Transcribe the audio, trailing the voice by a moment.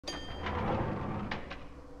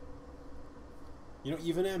You know,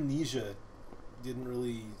 even Amnesia didn't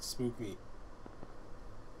really spook me.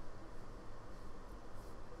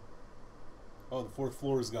 Oh, the fourth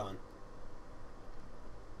floor is gone.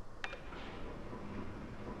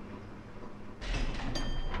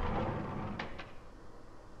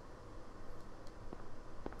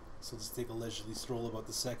 So let's take a leisurely stroll about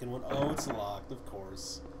the second one. Oh, it's locked, of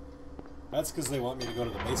course. That's because they want me to go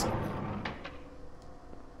to the basement now.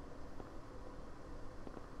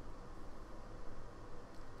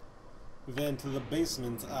 Then to the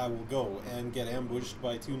basement I will go and get ambushed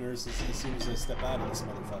by 2 nurses as soon as I step out of this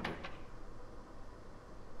motherfucker.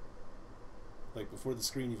 Like, before the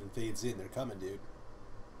screen even fades in, they're coming, dude.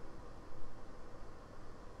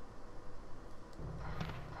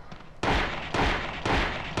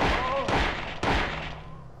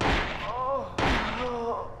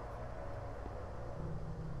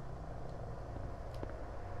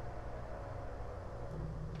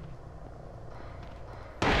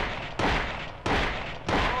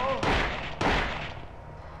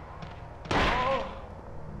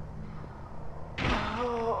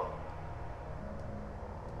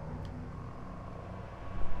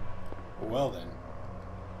 Well then.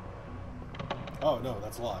 Oh no,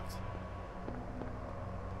 that's locked.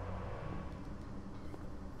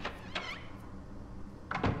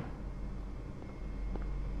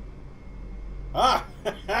 Ah!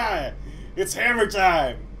 It's hammer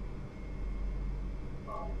time!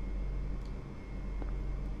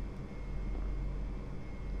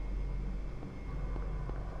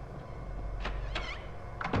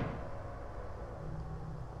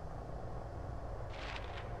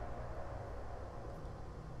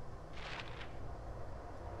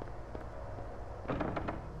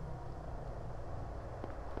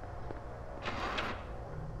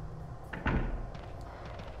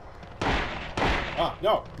 Ah,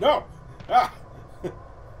 no, no! Ah!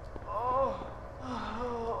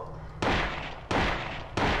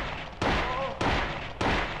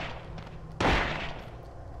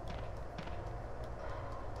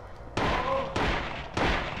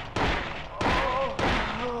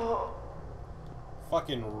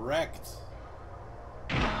 Fucking wrecked.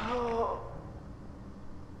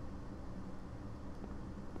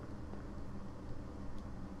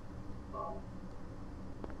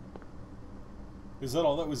 Is that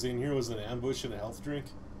all that was in here? Was an ambush and a health drink?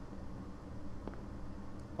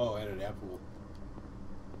 Oh, and an apple.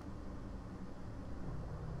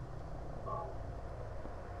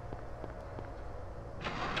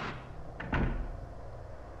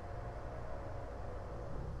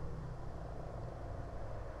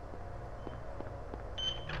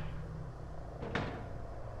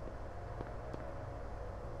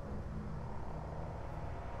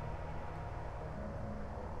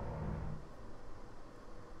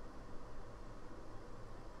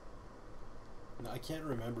 I can't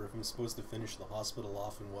remember if I'm supposed to finish the hospital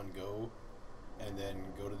off in one go and then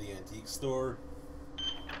go to the antique store,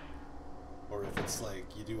 or if it's like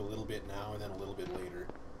you do a little bit now and then a little bit later.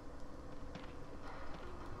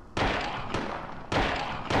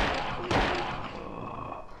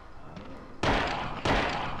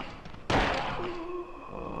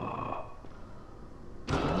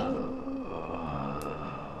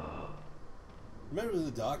 Remember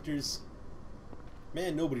the doctors?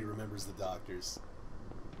 Man, nobody remembers the doctors.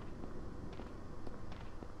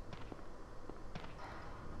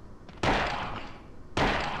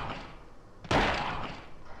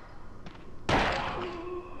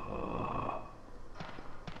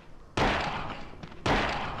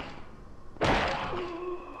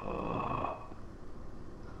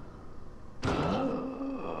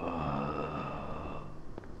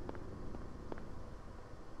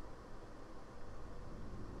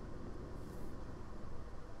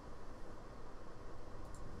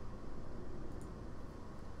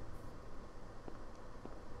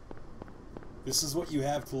 This is what you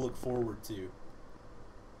have to look forward to.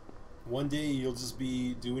 One day you'll just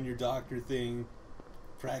be doing your doctor thing,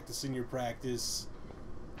 practicing your practice,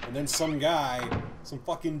 and then some guy, some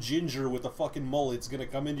fucking ginger with a fucking mullet's gonna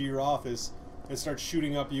come into your office and start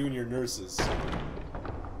shooting up you and your nurses.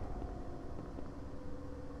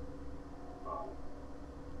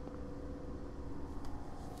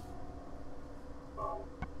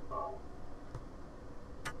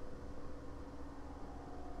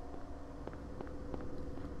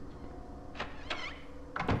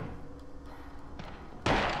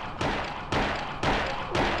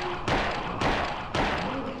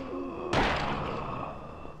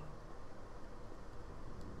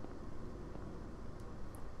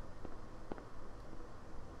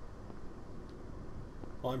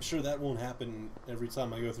 Well, I'm sure that won't happen every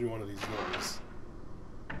time I go through one of these doors.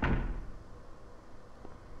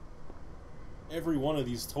 Every one of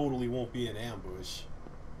these totally won't be an ambush.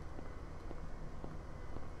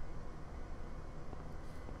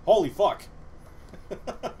 Holy fuck!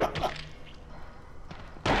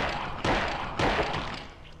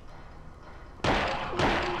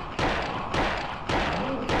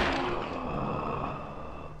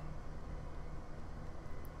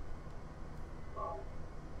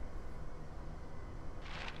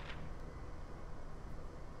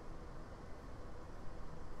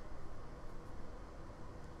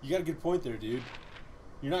 You got a good point there, dude.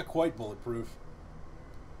 You're not quite bulletproof.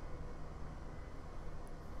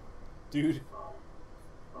 Dude.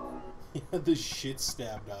 He had the shit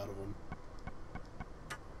stabbed out of him.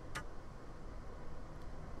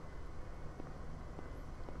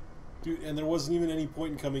 Dude, and there wasn't even any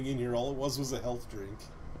point in coming in here. All it was a health drink.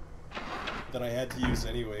 That I had to use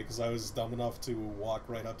anyway, because I was dumb enough to walk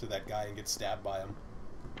right up to that guy and get stabbed by him.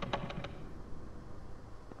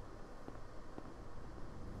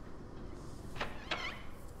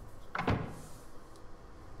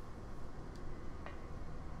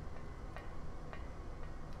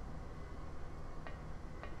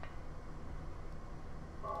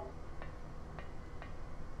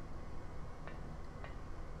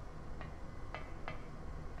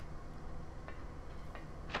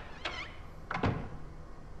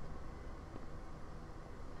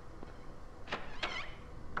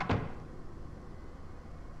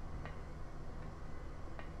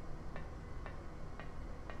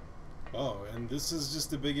 Oh, and this is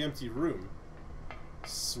just a big empty room.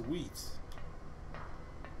 Sweet.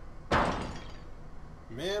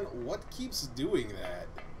 Man, what keeps doing that?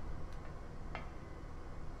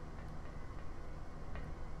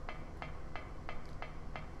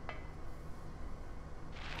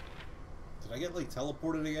 Did I get, like,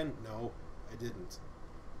 teleported again? No, I didn't.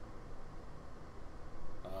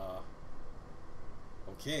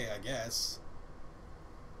 Okay, I guess.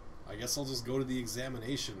 I guess I'll just go to the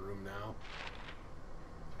examination room now.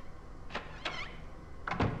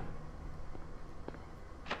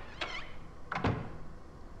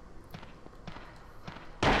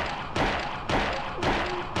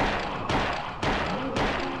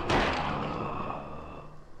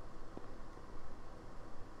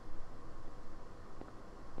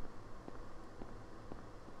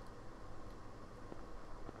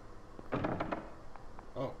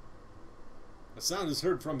 The sound is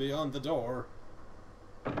heard from beyond the door.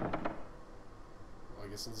 Well, I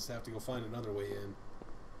guess I'll just have to go find another way in.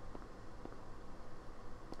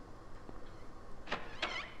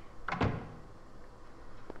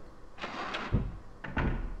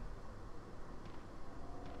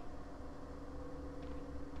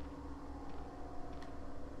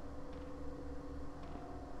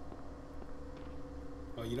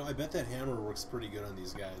 Oh, you know, I bet that hammer works pretty good on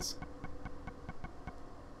these guys.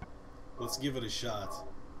 Let's give it a shot.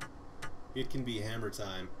 It can be hammer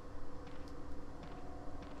time.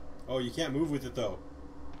 Oh, you can't move with it, though.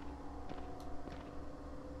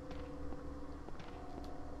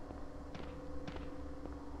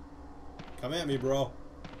 Come at me, bro.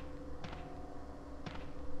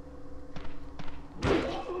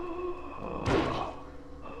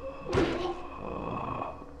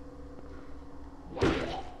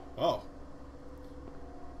 Oh.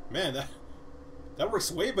 Man, that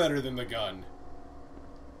works way better than the gun.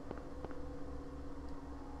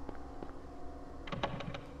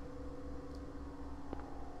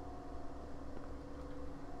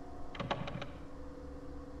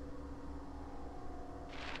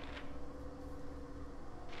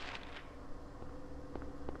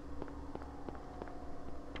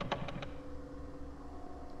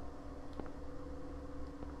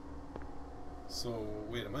 So,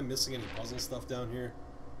 wait, am I missing any puzzle stuff down here?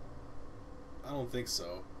 I don't think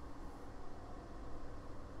so.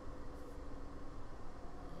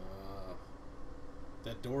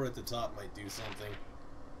 That door at the top might do something.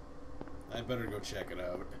 I'd better go check it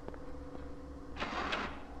out.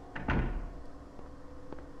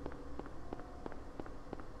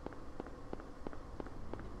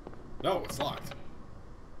 No, it's locked.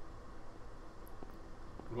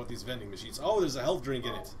 What about these vending machines? Oh, there's a health drink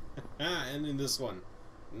in it. And in this one.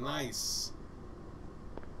 Nice.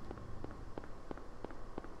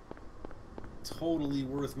 Totally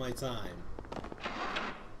worth my time.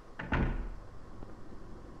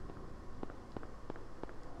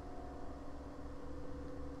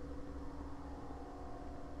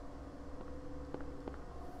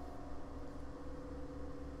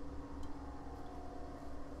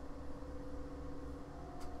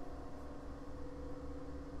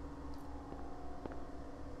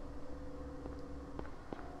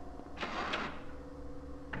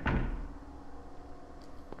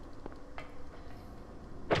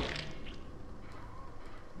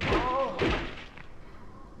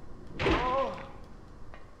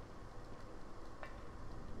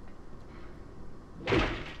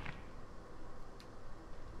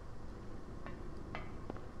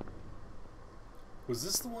 Was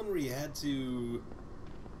this the one where you had to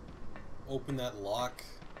open that lock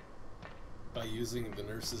by using the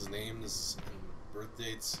nurses' names and birth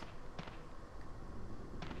dates?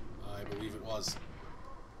 I believe it was.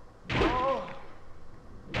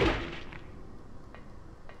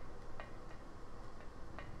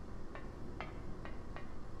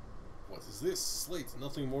 What is this? Slate,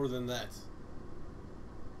 nothing more than that.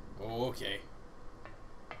 Oh, okay.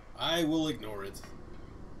 I will ignore it.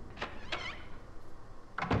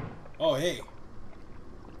 Oh, hey.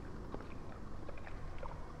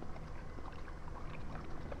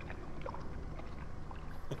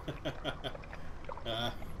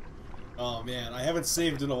 Oh man, I haven't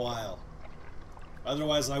saved in a while.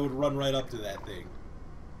 Otherwise I would run right up to that thing.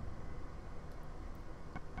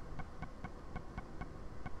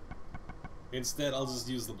 Instead, I'll just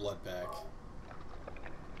use the blood pack.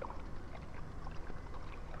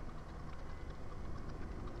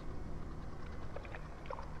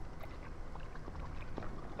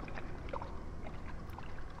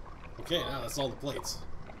 Okay, now that's all the plates.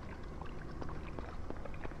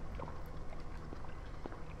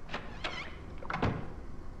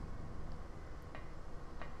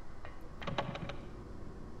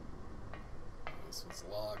 This one's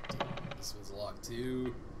locked. This one's locked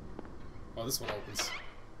too. Oh, this one opens.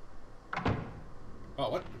 Oh,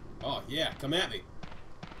 what? Oh, yeah, come at me.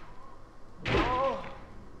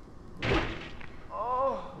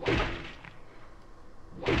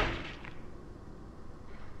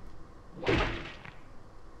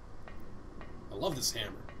 I love this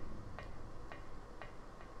hammer.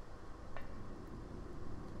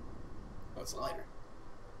 Oh, it's a lighter.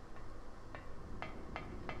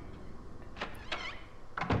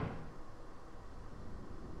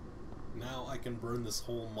 Now I can burn this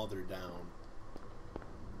whole mother down.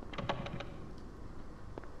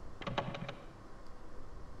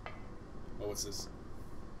 Oh, what's this?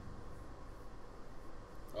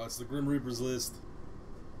 Oh, it's the Grim Reaper's list.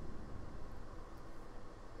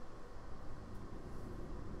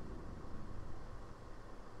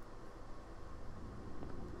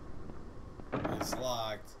 It's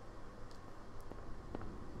locked.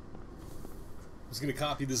 I'm just gonna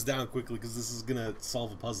copy this down quickly because this is gonna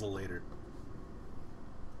solve a puzzle later.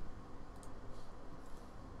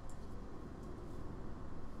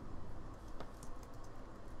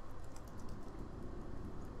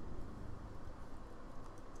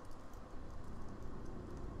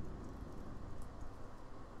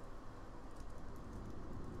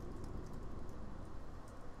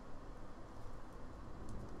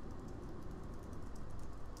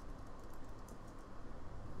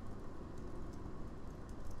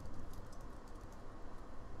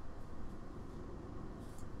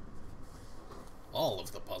 All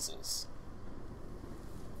of the puzzles.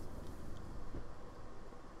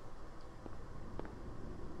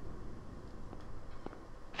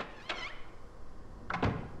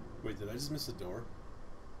 Wait, did I just miss a door?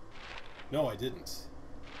 No, I didn't.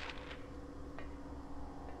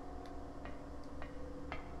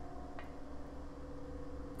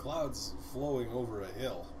 Clouds flowing over a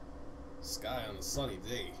hill. Sky on a sunny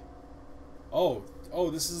day. Oh,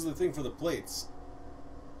 this is the thing for the plates.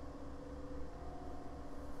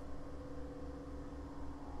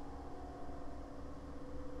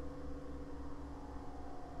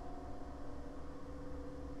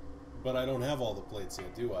 But I don't have all the plates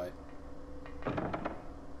yet, do I?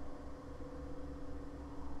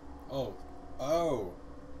 Oh. Oh.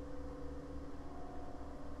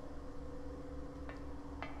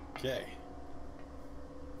 Okay.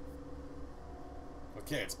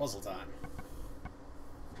 Okay, it's puzzle time.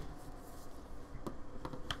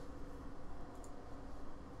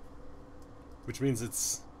 Which means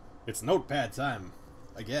it's notepad time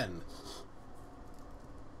again.